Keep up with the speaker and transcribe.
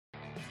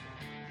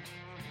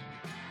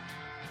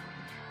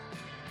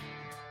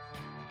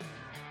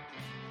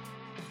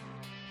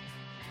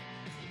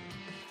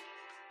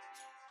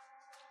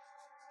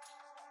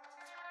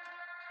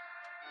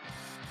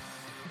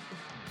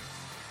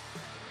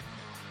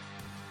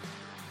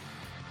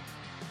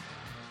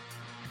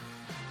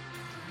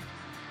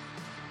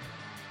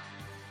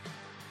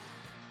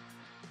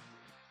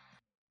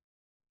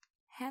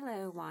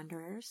Hello,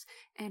 Wanderers,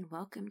 and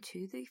welcome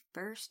to the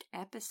first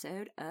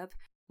episode of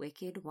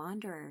Wicked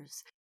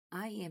Wanderers.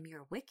 I am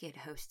your wicked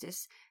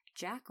hostess,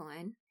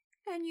 Jacqueline,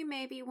 and you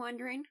may be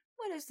wondering,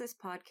 what is this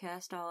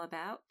podcast all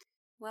about?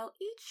 Well,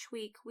 each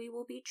week we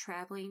will be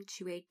traveling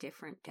to a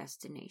different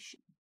destination.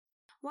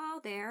 While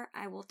there,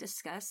 I will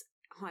discuss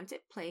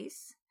haunted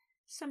place,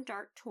 some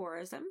dark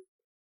tourism,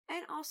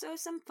 and also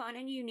some fun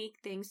and unique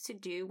things to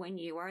do when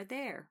you are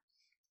there.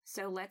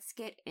 So let's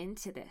get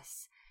into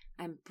this.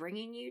 I'm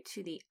bringing you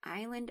to the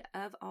island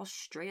of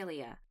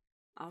Australia.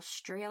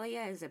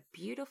 Australia is a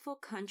beautiful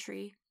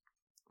country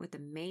with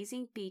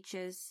amazing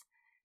beaches,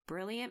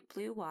 brilliant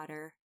blue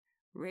water,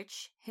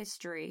 rich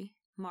history,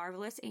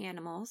 marvelous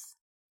animals,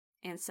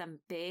 and some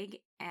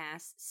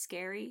big-ass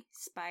scary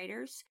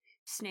spiders,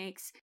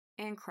 snakes,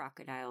 and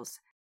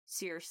crocodiles.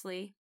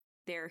 Seriously,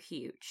 they're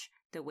huge.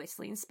 The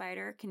whistling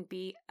spider can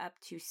be up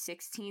to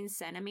 16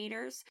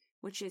 centimeters,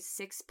 which is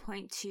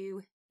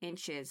 6.2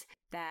 inches.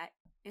 That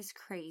is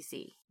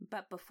crazy.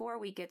 But before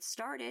we get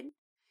started,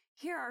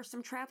 here are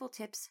some travel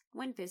tips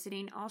when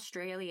visiting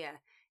Australia.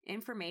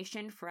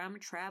 Information from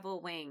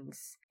Travel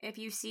Wings. If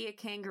you see a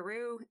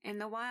kangaroo in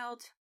the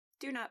wild,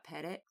 do not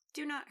pet it.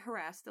 Do not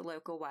harass the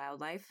local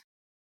wildlife.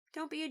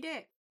 Don't be a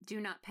dick.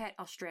 Do not pet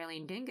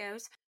Australian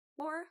dingoes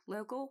or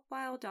local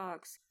wild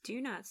dogs.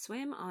 Do not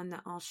swim on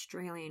the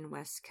Australian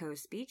West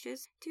Coast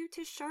beaches due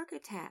to shark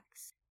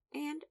attacks.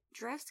 And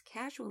dress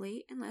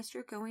casually unless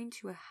you're going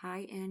to a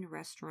high-end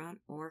restaurant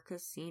or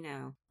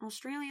casino.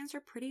 Australians are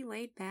pretty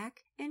laid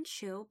back and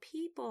chill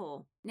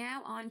people.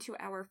 Now on to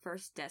our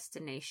first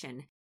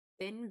destination,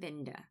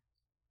 Binbinda.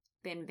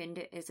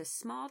 Binbinda is a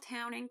small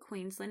town in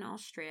Queensland,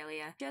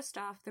 Australia, just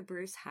off the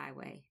Bruce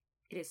Highway.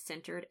 It is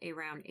centered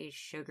around a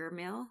sugar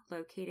mill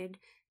located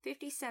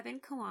 57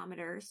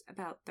 kilometers,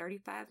 about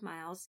 35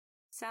 miles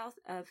south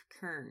of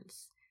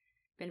Cairns.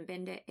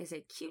 Binbinda is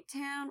a cute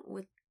town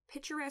with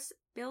picturesque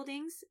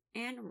buildings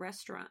and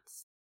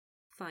restaurants.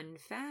 Fun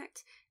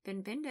fact,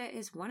 Binbinda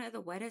is one of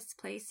the wettest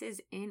places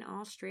in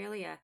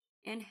Australia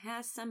and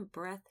has some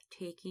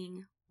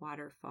breathtaking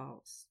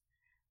waterfalls.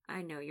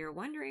 I know you're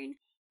wondering,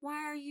 why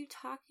are you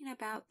talking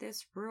about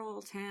this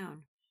rural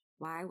town?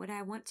 Why would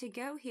I want to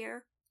go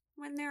here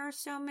when there are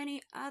so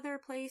many other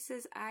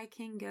places I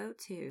can go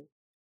to?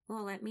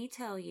 Well, let me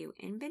tell you,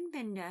 in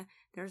Binbinda,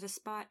 there's a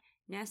spot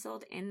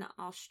nestled in the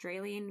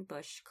Australian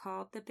bush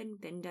called the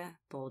Binbinda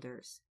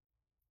Boulders.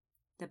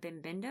 The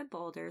Binbinda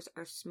Boulders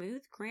are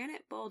smooth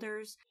granite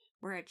boulders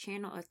where a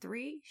channel of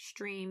 3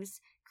 streams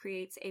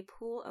creates a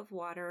pool of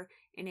water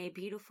in a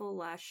beautiful,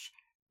 lush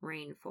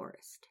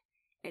rainforest.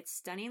 Its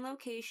stunning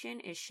location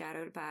is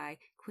shadowed by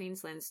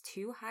Queensland's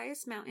 2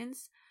 highest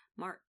mountains,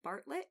 Mount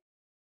Bartlett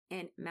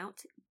and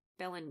Mount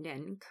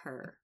Bellenden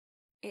Kerr.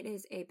 It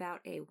is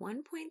about a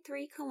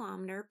 1.3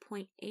 kilometer,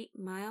 0.8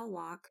 mile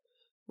walk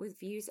with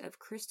views of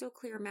crystal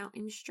clear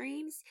mountain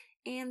streams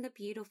and the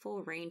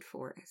beautiful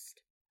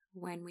rainforest.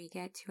 When we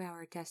get to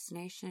our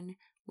destination,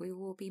 we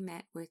will be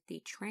met with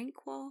the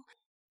tranquil,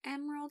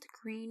 emerald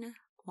green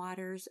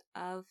waters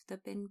of the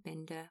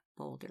Binbinda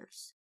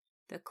Boulders.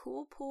 The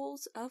cool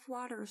pools of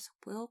waters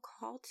will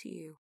call to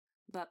you,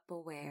 but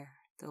beware,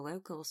 the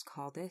locals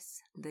call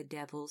this the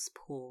Devil's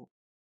Pool.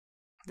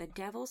 The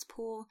Devil's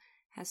Pool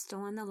has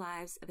stolen the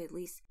lives of at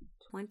least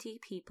 20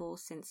 people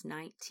since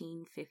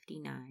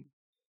 1959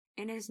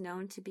 and is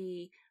known to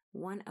be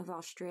one of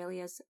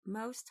Australia's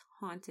most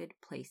haunted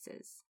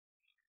places.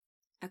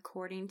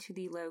 According to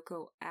the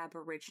local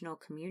Aboriginal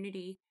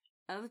community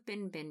of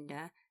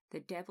Binbinda, the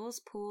Devil's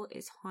Pool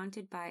is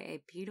haunted by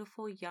a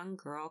beautiful young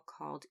girl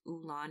called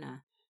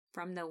Ulana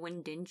from the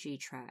Windinji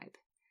tribe.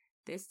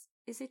 This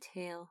is a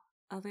tale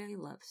of a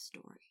love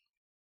story.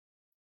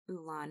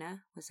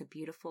 Ulana was a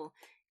beautiful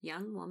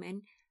young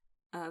woman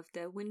of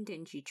the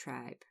Windinji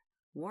tribe.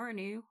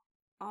 Warnu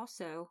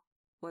also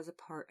was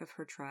a part of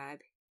her tribe,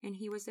 and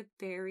he was a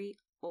very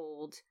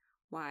old,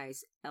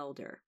 wise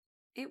elder.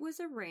 It was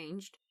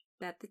arranged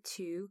that the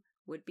two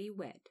would be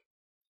wed.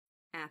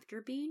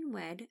 After being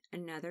wed,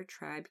 another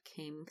tribe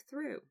came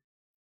through.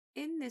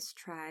 In this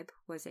tribe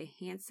was a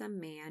handsome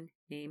man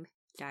named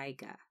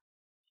Daiga.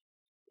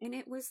 And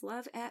it was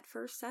love at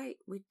first sight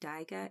with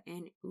Daiga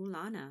and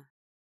Ulana.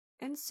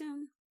 And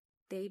soon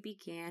they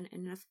began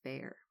an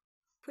affair.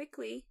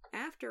 Quickly,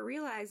 after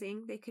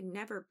realizing they could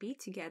never be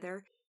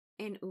together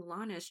in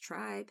Ulana's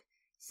tribe,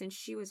 since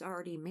she was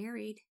already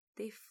married,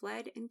 they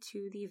fled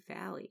into the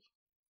valley.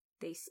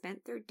 They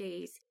spent their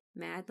days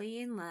madly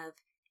in love,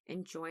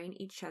 enjoying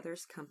each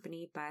other's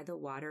company by the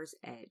water's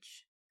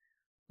edge.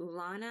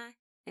 Ulana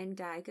and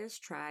Daiga's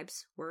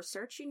tribes were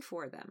searching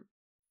for them,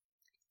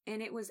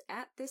 and it was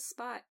at this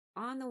spot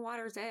on the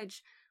water's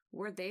edge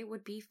where they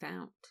would be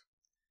found.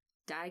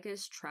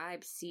 Daiga's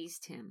tribe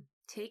seized him,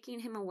 taking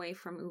him away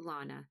from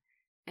Ulana,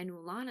 and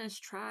Ulana's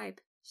tribe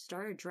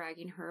started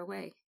dragging her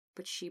away,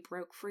 but she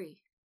broke free.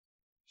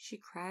 She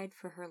cried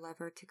for her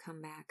lover to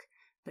come back,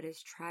 but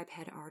his tribe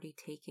had already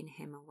taken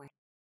him away.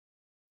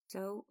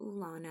 So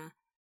Ulana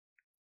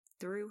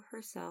threw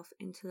herself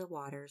into the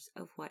waters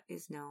of what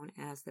is known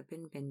as the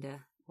Binbinda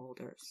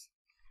Boulders.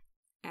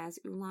 As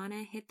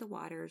Ulana hit the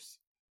waters,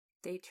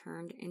 they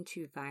turned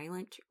into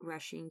violent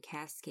rushing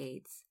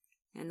cascades,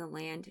 and the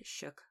land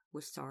shook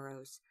with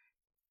sorrows.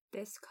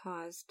 This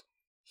caused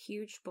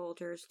huge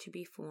boulders to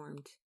be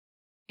formed,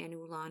 and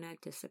Ulana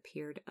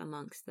disappeared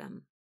amongst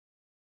them.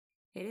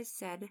 It is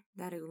said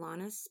that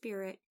Ulana's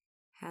spirit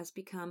has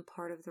become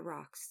part of the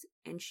rocks,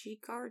 and she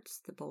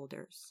guards the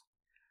boulders.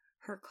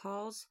 Her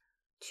calls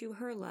to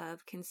her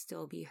love can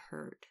still be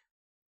heard.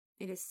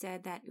 It is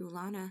said that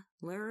Ulana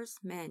lures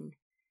men,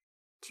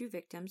 2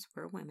 victims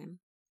were women,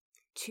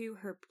 to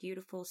her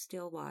beautiful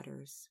still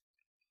waters.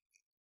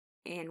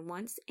 And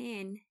once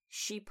in,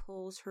 she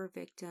pulls her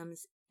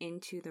victims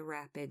into the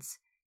rapids,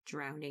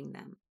 drowning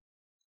them.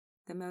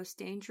 The most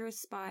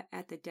dangerous spot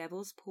at the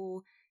Devil's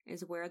Pool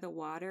is where the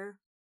water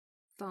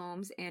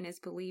foams and is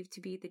believed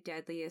to be the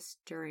deadliest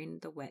during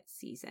the wet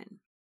season.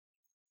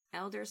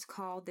 Elders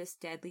call this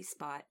deadly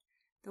spot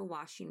the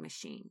washing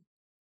machine.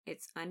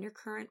 Its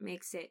undercurrent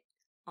makes it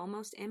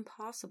almost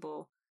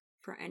impossible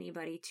for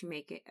anybody to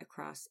make it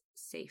across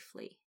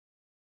safely.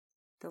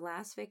 The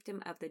last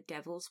victim of the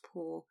Devil's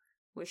Pool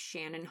was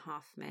Shannon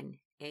Hoffman,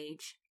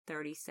 age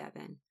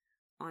 37,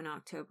 on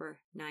October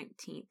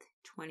 19,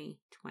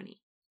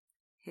 2020.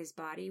 His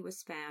body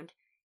was found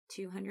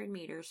 200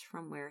 meters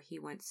from where he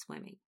went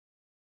swimming.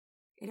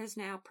 It is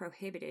now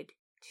prohibited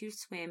to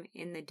swim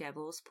in the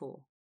Devil's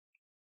Pool,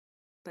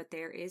 but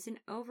there is an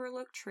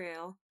overlook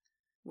trail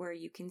where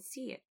you can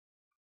see it.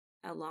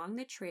 Along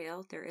the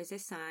trail, there is a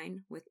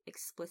sign with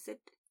explicit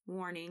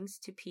warnings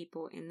to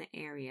people in the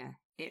area.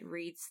 It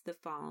reads the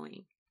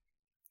following: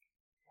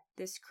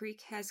 "This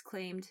creek has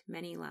claimed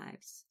many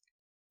lives.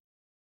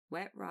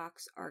 Wet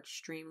rocks are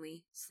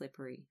extremely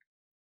slippery.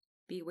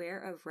 Beware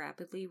of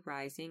rapidly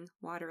rising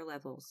water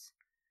levels.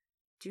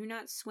 Do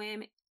not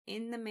swim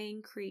in the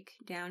main creek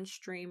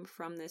downstream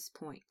from this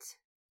point."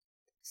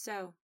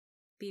 So,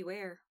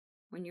 beware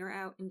when you're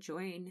out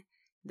enjoying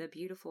the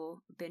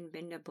beautiful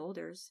Binbinda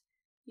boulders.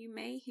 You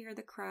may hear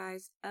the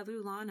cries of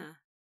Ulana,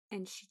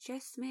 and she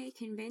just may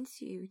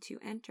convince you to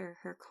enter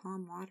her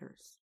calm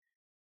waters,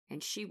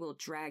 and she will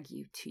drag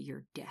you to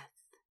your death.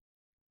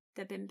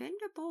 The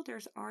Binbinda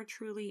boulders are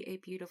truly a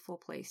beautiful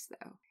place,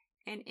 though,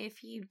 and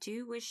if you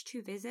do wish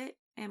to visit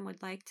and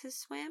would like to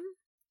swim,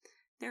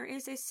 there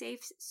is a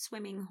safe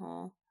swimming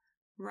hole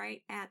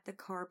right at the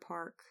car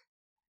park.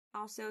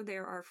 Also,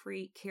 there are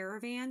free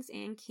caravans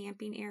and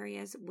camping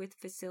areas with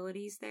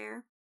facilities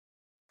there.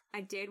 I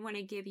did want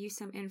to give you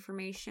some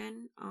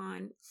information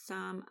on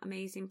some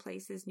amazing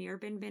places near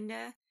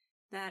Binbinda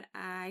that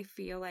I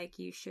feel like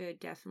you should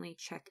definitely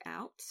check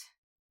out.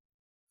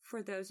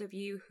 For those of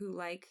you who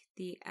like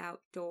the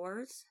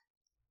outdoors,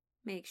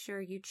 make sure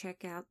you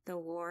check out the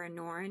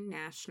Warrenoran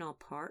National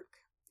Park.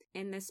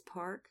 In this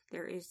park,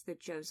 there is the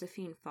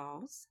Josephine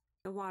Falls.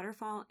 The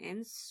waterfall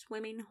and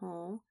swimming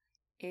hole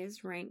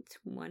is ranked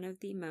one of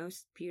the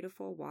most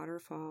beautiful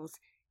waterfalls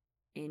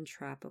in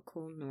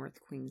tropical North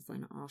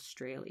Queensland,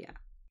 Australia.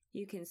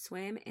 You can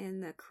swim in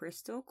the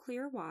crystal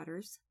clear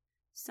waters,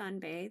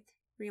 sunbathe,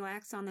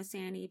 relax on the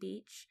sandy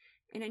beach,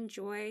 and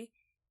enjoy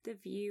the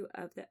view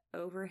of the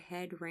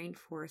overhead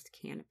rainforest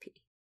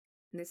canopy.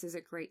 This is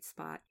a great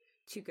spot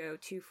to go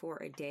to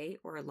for a day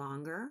or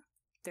longer.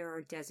 There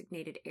are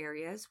designated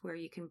areas where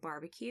you can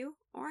barbecue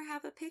or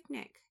have a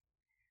picnic.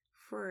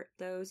 For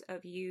those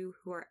of you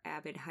who are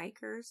avid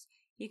hikers,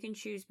 you can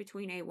choose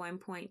between a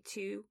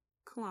 1.2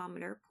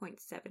 kilometer,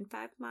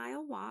 0.75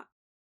 mile walk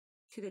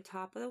to the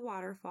top of the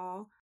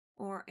waterfall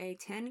or a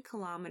 10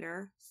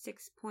 kilometer,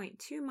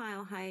 6.2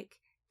 mile hike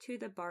to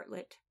the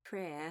Bartlett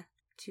Trail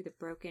to the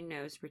Broken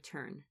Nose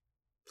Return.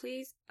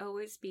 Please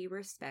always be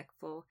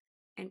respectful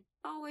and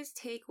always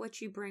take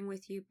what you bring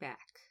with you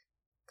back.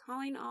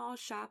 Calling all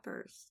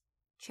shoppers,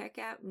 check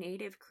out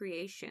Native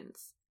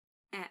Creations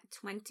at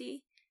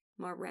 20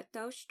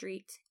 Moreto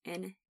Street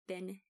in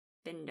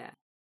Binbinda.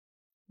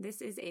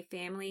 This is a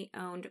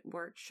family-owned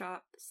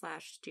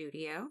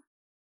workshop/studio,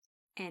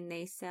 and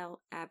they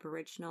sell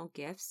Aboriginal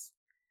gifts,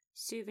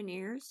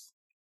 souvenirs,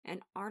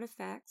 and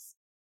artifacts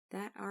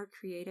that are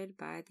created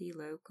by the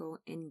local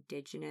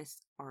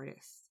Indigenous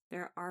artists.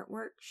 Their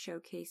artwork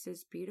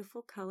showcases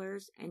beautiful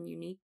colors and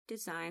unique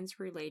designs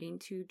relating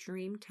to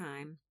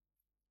Dreamtime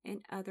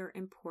and other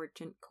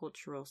important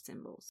cultural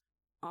symbols.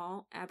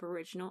 All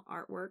Aboriginal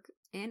artwork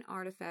and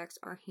artifacts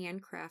are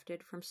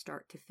handcrafted from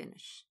start to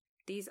finish.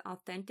 These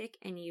authentic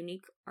and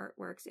unique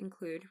artworks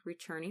include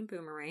returning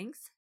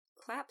boomerangs,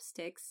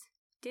 clapsticks,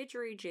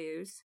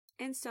 didgeridoos,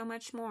 and so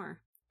much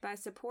more. By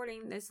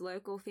supporting this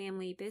local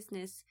family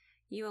business,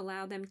 you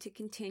allow them to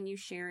continue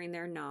sharing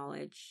their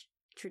knowledge,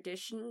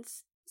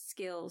 traditions,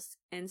 skills,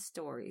 and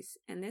stories,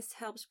 and this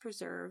helps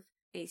preserve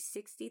a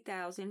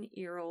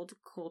 60,000-year-old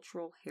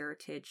cultural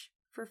heritage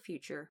for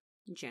future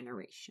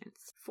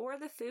generations. For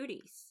the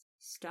foodies,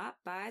 stop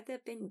by the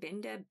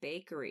Binbinda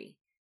Bakery,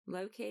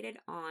 located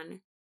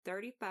on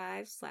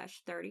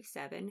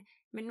 35/37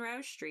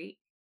 Monroe Street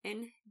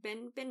in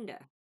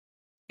Binbinda.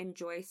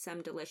 Enjoy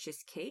some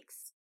delicious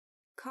cakes,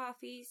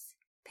 coffees,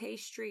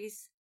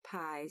 pastries,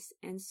 pies,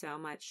 and so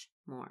much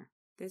more.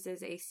 This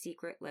is a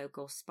secret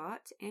local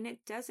spot, and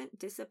it doesn't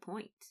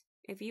disappoint.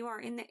 If you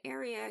are in the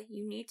area,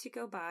 you need to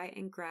go by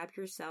and grab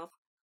yourself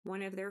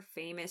one of their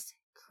famous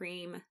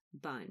cream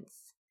buns.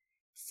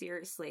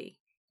 Seriously,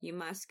 you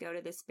must go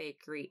to this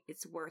bakery.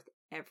 It's worth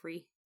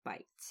every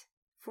bite.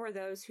 For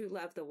those who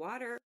love the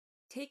water,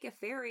 take a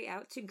ferry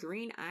out to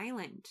Green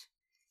Island.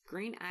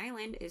 Green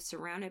Island is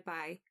surrounded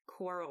by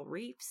coral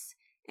reefs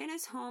and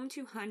is home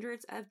to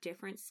hundreds of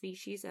different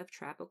species of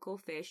tropical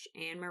fish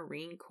and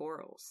marine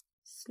corals.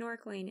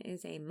 Snorkeling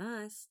is a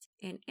must,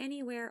 and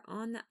anywhere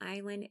on the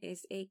island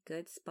is a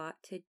good spot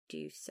to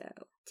do so.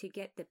 To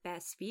get the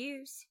best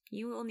views,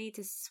 you will need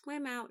to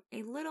swim out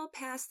a little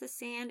past the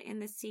sand and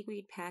the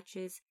seaweed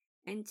patches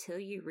until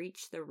you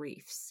reach the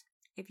reefs.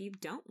 If you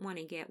don't want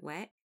to get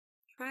wet,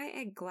 try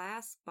a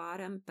glass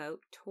bottom boat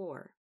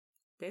tour.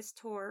 This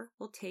tour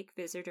will take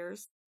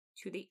visitors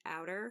to the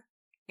outer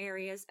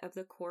areas of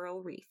the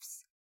coral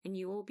reefs, and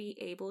you will be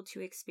able to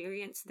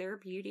experience their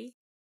beauty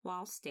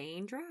while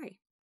staying dry.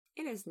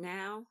 It is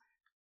now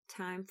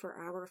time for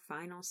our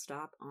final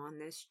stop on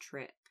this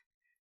trip.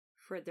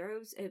 For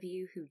those of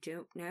you who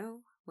don't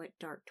know what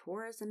dark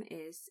tourism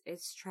is,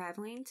 it's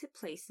traveling to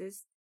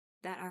places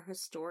that are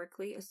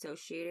historically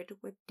associated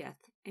with death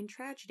and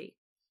tragedy,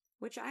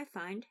 which I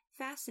find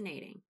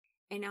fascinating.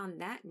 And on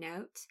that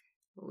note,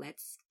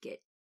 let's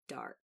get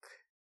dark.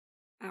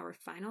 Our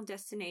final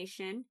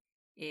destination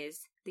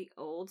is the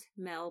old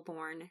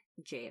Melbourne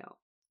jail.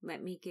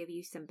 Let me give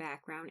you some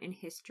background and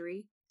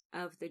history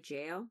of the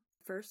jail.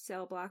 First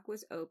cell block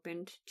was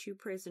opened to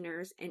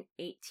prisoners in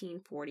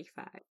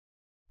 1845.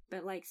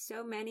 But like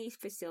so many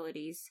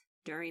facilities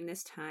during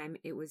this time,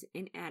 it was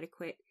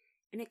inadequate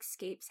and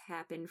escapes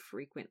happened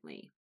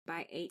frequently.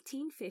 By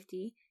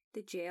 1850,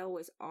 the jail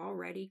was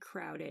already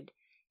crowded,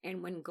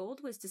 and when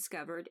gold was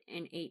discovered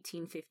in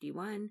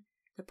 1851,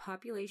 the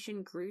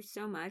population grew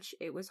so much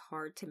it was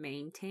hard to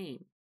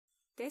maintain.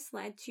 This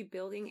led to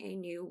building a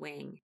new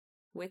wing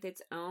with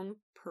its own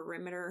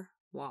perimeter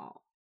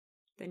wall.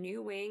 The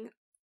new wing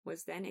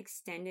was then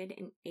extended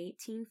in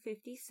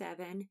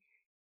 1857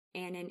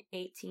 and in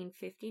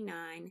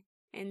 1859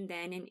 and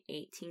then in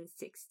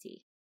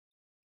 1860.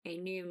 A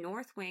new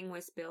north wing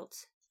was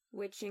built,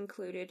 which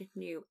included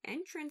new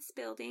entrance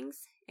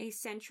buildings, a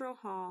central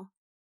hall,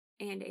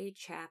 and a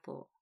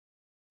chapel.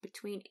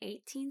 Between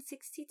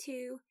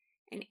 1862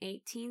 and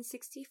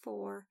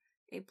 1864,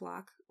 a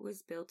block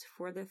was built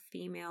for the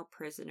female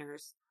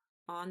prisoners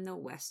on the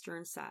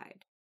western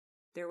side.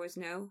 There was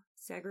no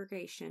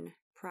segregation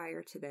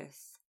prior to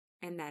this,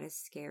 and that is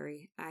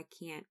scary. I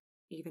can't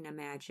even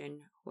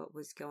imagine what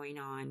was going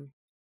on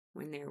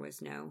when there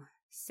was no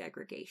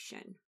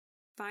segregation.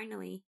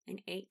 Finally, in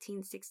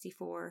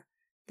 1864,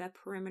 the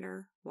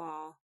perimeter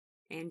wall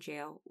and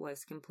jail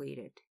was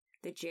completed.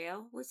 The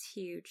jail was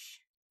huge,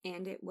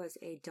 and it was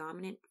a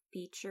dominant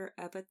feature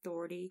of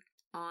authority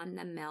on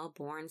the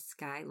Melbourne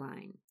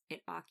skyline.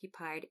 It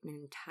occupied an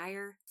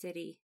entire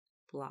city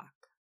block.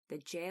 The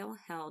jail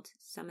held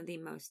some of the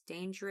most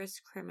dangerous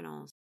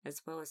criminals,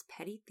 as well as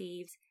petty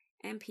thieves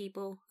and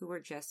people who were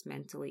just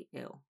mentally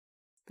ill.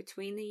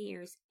 Between the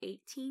years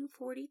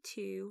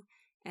 1842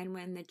 and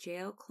when the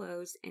jail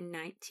closed in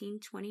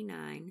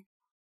 1929,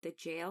 the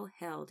jail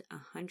held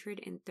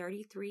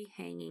 133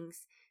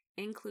 hangings,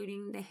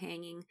 including the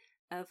hanging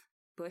of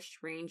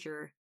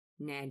bushranger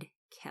Ned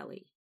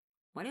Kelly.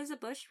 What is a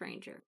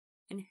bushranger?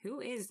 And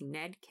who is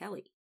Ned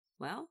Kelly?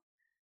 Well,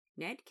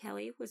 Ned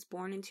Kelly was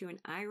born into an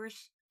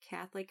Irish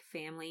Catholic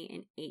family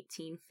in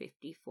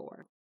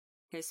 1854.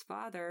 His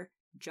father,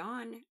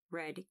 John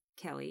Red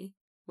Kelly,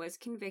 was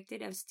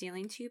convicted of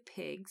stealing 2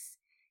 pigs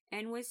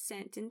and was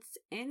sentenced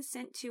and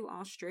sent to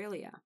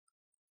Australia.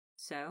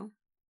 So,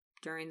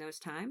 during those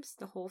times,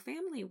 the whole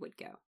family would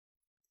go.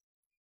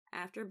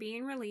 After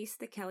being released,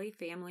 the Kelly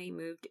family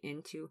moved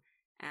into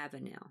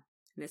Avenel.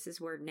 This is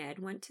where Ned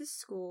went to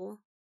school,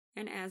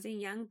 and as a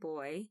young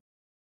boy,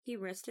 he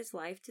risked his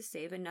life to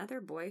save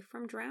another boy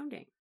from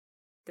drowning.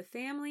 The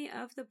family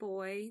of the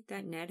boy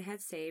that Ned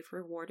had saved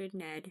rewarded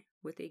Ned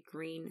with a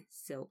green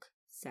silk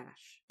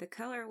sash. The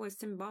color was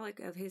symbolic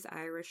of his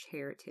Irish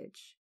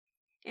heritage,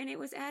 and it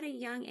was at a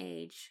young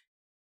age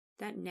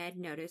that Ned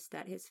noticed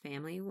that his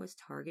family was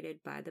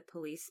targeted by the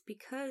police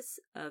because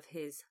of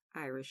his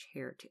Irish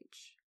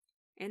heritage.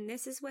 And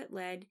this is what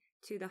led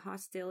to the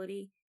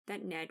hostility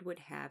that Ned would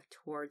have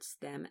towards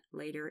them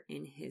later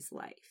in his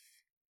life.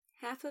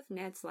 Half of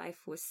Ned's life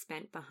was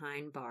spent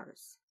behind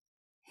bars.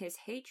 His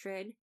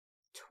hatred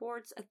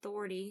towards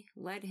authority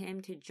led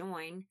him to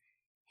join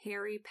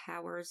Harry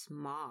Power's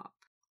mob,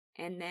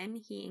 and then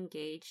he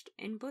engaged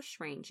in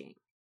bushranging.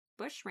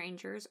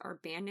 Bushrangers are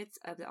bandits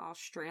of the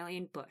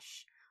Australian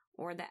bush,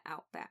 or the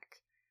outback,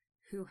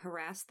 who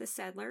harassed the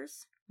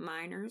settlers,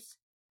 miners,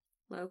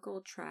 local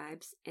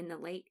tribes in the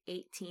late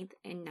 18th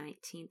and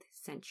 19th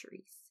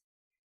centuries.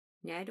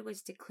 Ned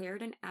was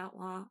declared an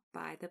outlaw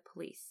by the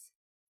police.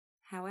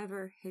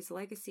 However, his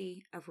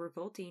legacy of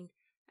revolting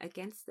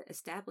against the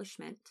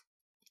establishment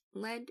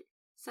led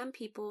some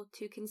people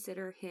to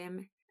consider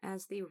him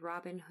as the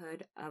Robin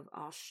Hood of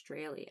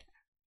Australia.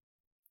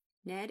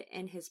 Ned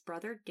and his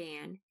brother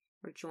Dan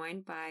were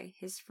joined by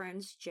his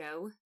friends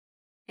Joe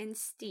and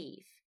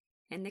Steve,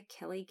 and the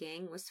Kelly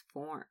Gang was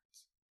formed.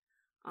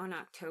 On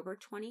October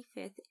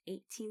 25th,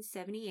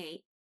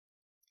 1878,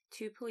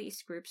 2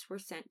 police groups were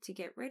sent to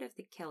get rid of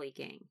the Kelly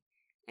Gang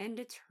and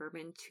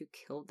determined to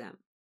kill them.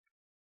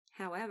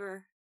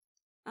 However,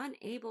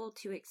 unable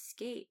to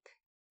escape,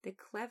 the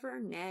clever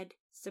Ned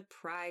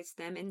surprised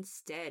them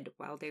instead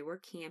while they were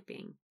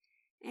camping,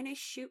 and a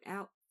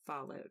shootout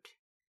followed.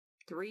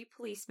 3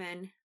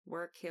 policemen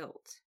were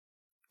killed.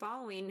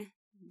 Following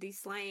the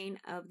slaying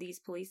of these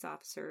police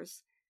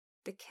officers,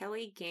 the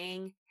Kelly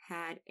Gang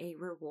had a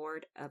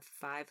reward of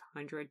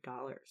 $500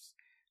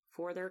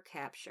 for their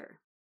capture,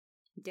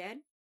 dead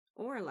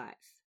or alive.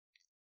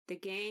 The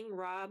gang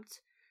robbed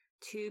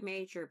 2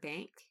 major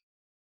banks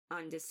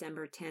on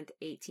December 10th,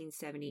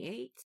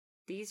 1878.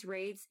 These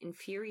raids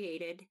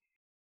infuriated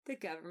the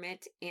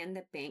government and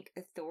the bank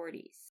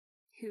authorities,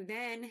 who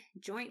then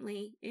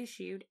jointly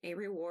issued a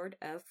reward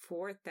of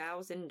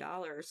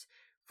 $4,000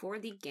 for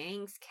the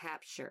gang's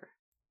capture.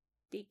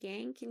 The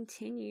gang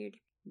continued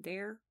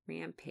their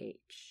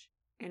rampage,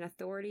 and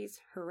authorities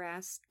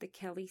harassed the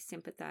Kelly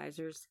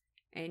sympathizers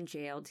and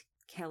jailed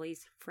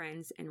Kelly's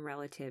friends and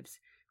relatives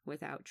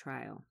without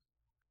trial.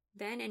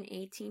 Then in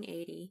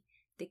 1880,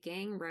 the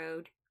gang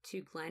rode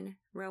to Glen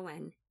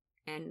Rowan,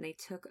 and they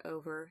took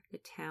over the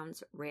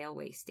town's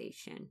railway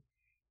station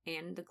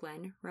and the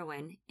Glen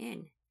Rowan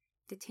Inn,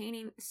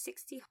 detaining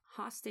 60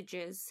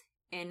 hostages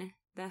in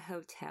the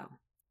hotel.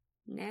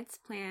 Ned's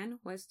plan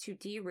was to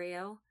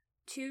derail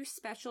 2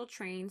 special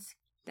trains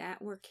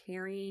that were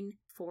carrying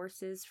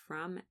forces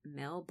from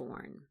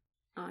Melbourne.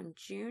 On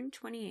June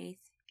 28th,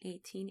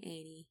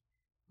 1880,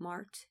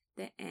 marked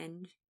the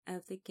end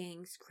of the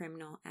gang's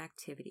criminal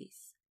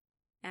activities.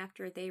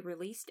 After they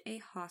released a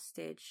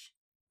hostage,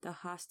 the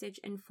hostage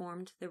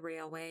informed the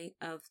railway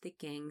of the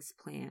gang's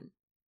plan.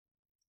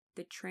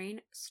 The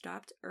train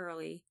stopped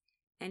early,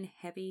 and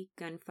heavy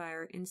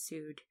gunfire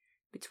ensued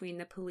between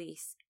the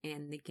police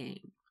and the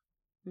gang.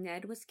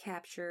 Ned was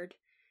captured,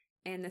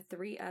 and the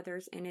 3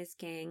 others in his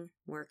gang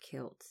were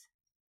killed.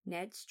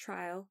 Ned's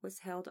trial was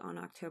held on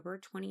October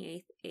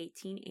 28,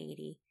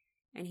 1880,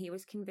 and he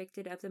was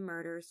convicted of the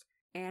murders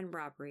and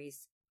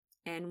robberies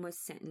and was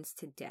sentenced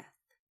to death.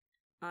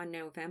 On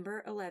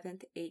November 11,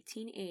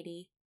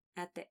 1880,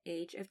 at the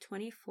age of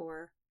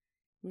 24,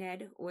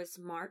 Ned was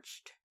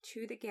marched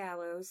to the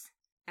gallows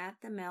at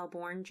the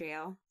Melbourne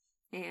jail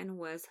and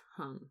was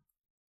hung.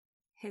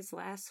 His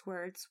last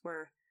words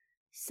were,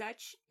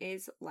 "Such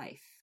is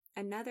life."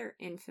 Another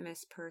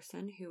infamous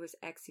person who was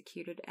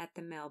executed at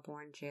the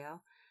Melbourne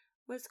jail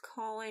was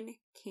Colin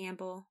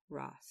Campbell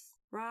Ross.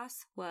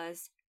 Ross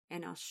was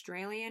an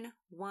Australian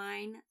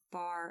wine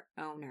bar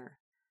owner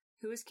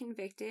who was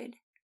convicted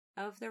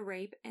of the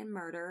rape and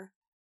murder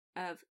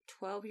of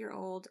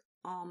 12-year-old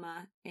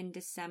Alma in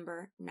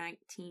December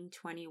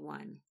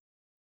 1921.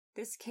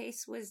 This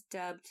case was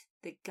dubbed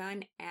the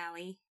Gun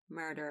Alley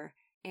Murder,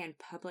 and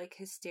public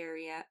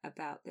hysteria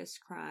about this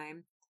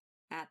crime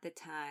at the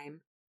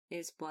time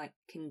is what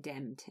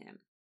condemned him.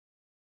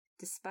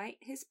 Despite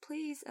his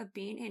pleas of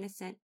being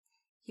innocent,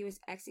 he was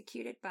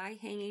executed by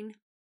hanging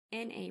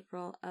in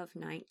April of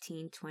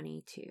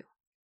 1922.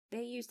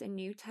 They used a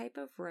new type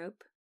of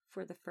rope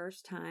for the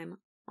first time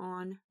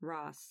on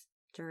Ross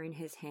during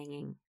his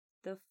hanging.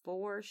 The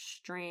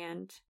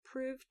 4-strand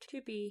proved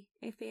to be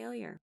a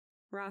failure.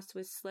 Ross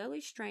was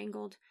slowly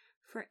strangled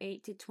for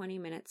 8 to 20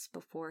 minutes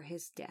before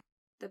his death.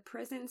 The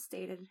prison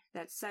stated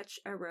that such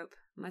a rope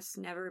must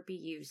never be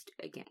used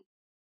again.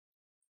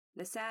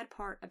 The sad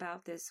part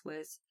about this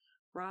was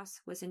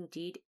Ross was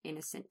indeed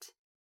innocent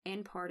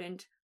and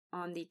pardoned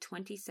on the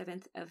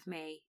 27th of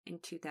May in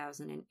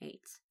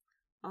 2008.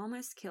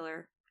 Alma's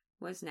killer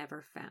was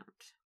never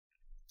found.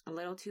 A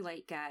little too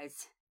late,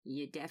 guys.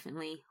 You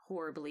definitely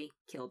horribly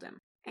killed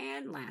him.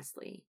 And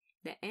lastly,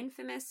 the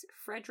infamous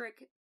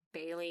Frederick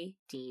Bailey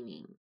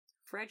Deeming.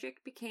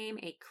 Frederick became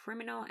a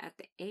criminal at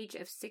the age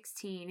of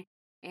 16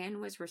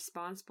 and was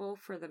responsible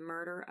for the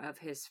murder of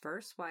his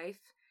first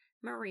wife,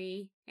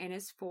 Marie, and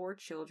his 4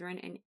 children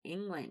in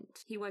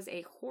England. He was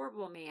a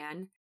horrible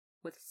man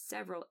with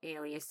several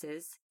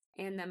aliases,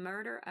 and the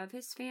murder of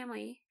his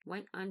family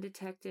went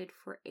undetected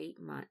for 8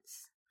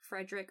 months.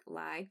 Frederick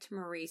lied to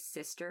Marie's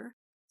sister,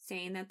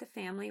 saying that the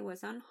family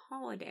was on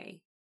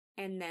holiday,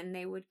 and then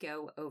they would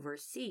go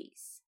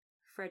overseas.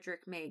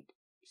 Frederick made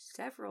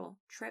several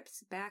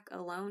trips back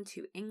alone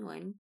to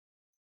England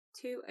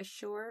to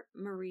assure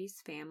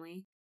Marie's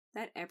family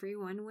that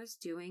everyone was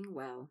doing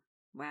well.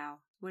 Wow,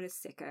 what a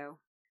sicko.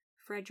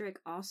 Frederick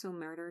also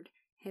murdered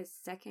his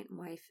second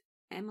wife,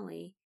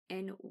 Emily,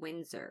 in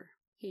Windsor.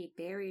 He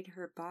buried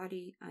her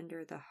body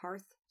under the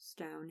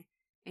hearthstone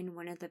in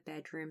one of the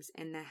bedrooms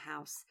in the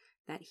house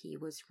that he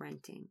was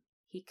renting.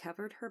 He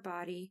covered her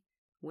body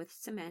with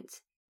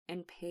cement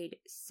and paid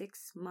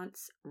 6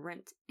 months'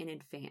 rent in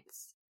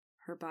advance.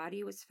 Her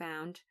body was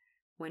found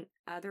when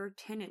other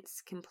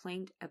tenants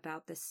complained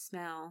about the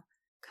smell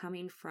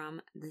coming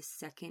from the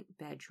second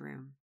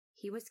bedroom.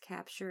 He was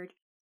captured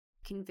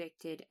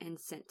convicted and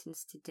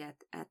sentenced to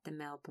death at the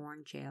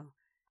Melbourne jail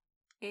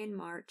in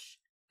March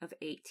of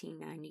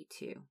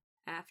 1892.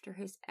 After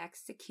his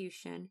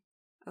execution,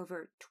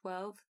 over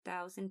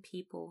 12,000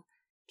 people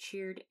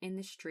cheered in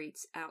the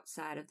streets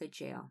outside of the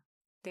jail.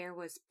 There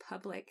was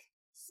public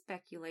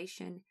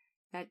speculation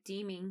that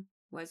Deeming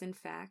was in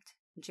fact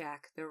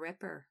Jack the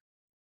Ripper.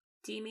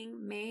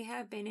 Deeming may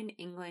have been in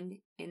England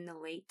in the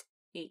late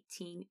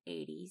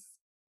 1880s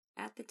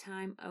at the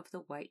time of the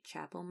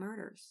Whitechapel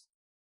murders.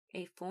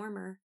 A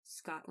former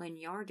Scotland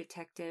Yard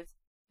detective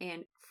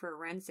and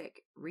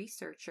forensic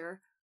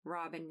researcher,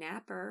 Robin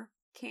Napper,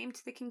 came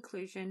to the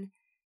conclusion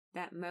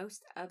that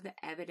most of the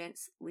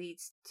evidence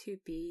leads to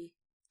be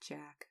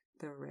Jack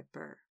the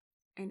Ripper.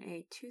 In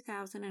a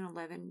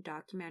 2011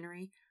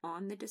 documentary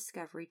on the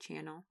Discovery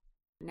Channel,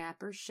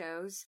 Napper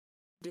shows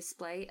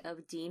display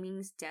of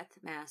Deeming's death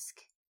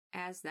mask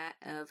as that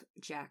of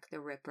Jack the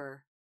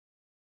Ripper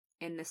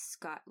in the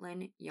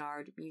Scotland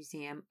Yard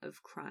Museum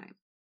of Crime.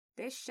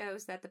 This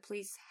shows that the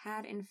police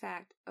had in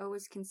fact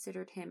always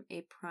considered him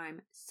a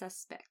prime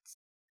suspect.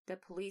 The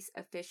police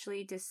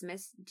officially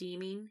dismissed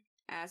Deeming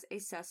as a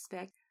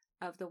suspect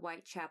of the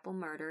Whitechapel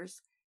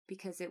murders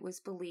because it was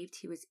believed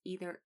he was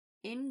either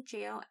in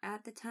jail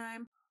at the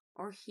time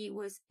or he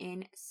was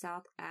in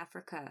South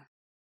Africa.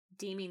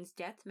 Deeming's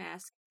death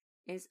mask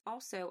is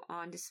also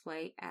on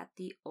display at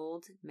the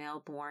Old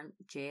Melbourne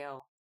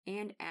Jail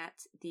and at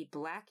the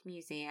Black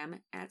Museum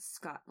at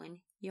Scotland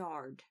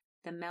Yard.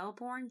 The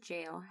Melbourne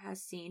Jail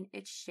has seen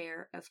its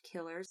share of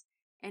killers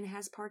and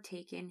has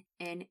partaken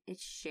in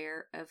its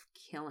share of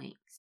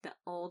killings. The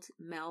Old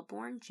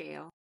Melbourne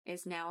Jail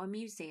is now a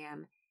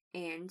museum,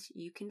 and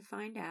you can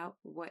find out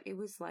what it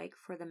was like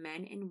for the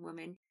men and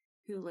women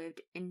who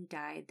lived and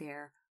died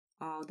there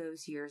all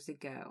those years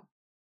ago.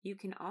 You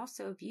can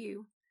also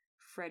view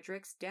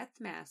Frederick's death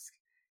mask.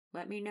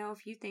 Let me know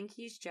if you think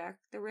he's Jack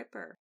the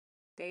Ripper.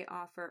 They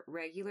offer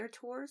regular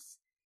tours,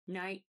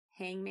 night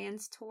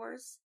hangman's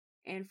tours,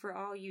 and for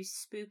all you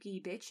spooky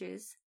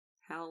bitches,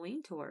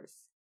 Halloween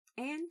tours.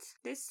 And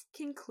this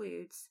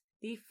concludes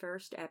the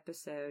first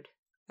episode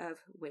of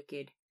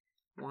Wicked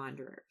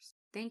Wanderers.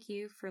 Thank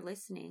you for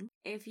listening.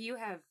 If you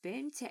have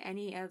been to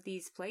any of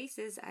these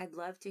places, I'd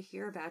love to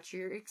hear about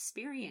your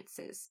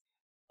experiences.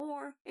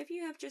 Or if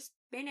you have just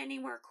been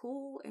anywhere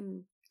cool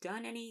and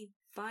done any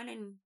fun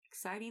and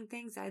exciting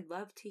things, I'd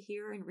love to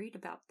hear and read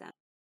about them.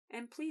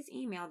 And please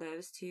email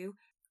those to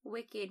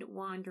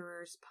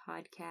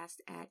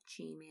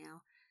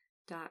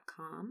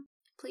wickedwandererspodcast@gmail.com.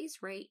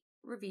 Please rate,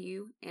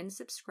 review, and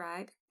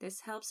subscribe.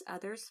 This helps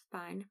others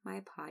find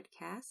my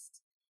podcast.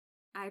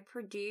 I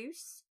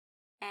produce,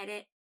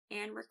 edit,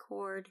 and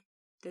record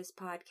this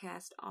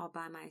podcast all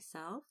by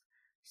myself.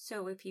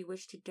 So if you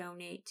wish to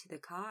donate to the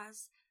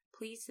cause,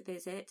 please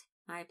visit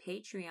my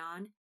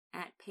Patreon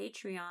at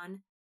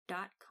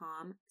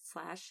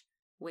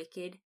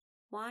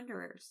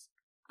patreon.com/wickedwanderers.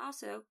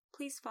 Also,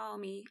 please follow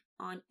me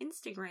on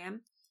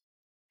Instagram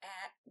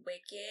at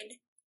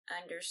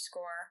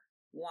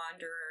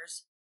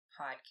wicked_wanderers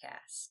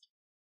podcast.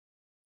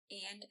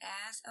 And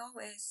as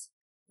always,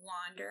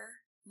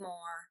 wander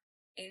more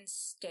and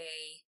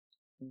stay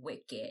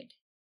wicked.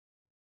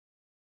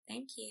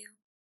 Thank you.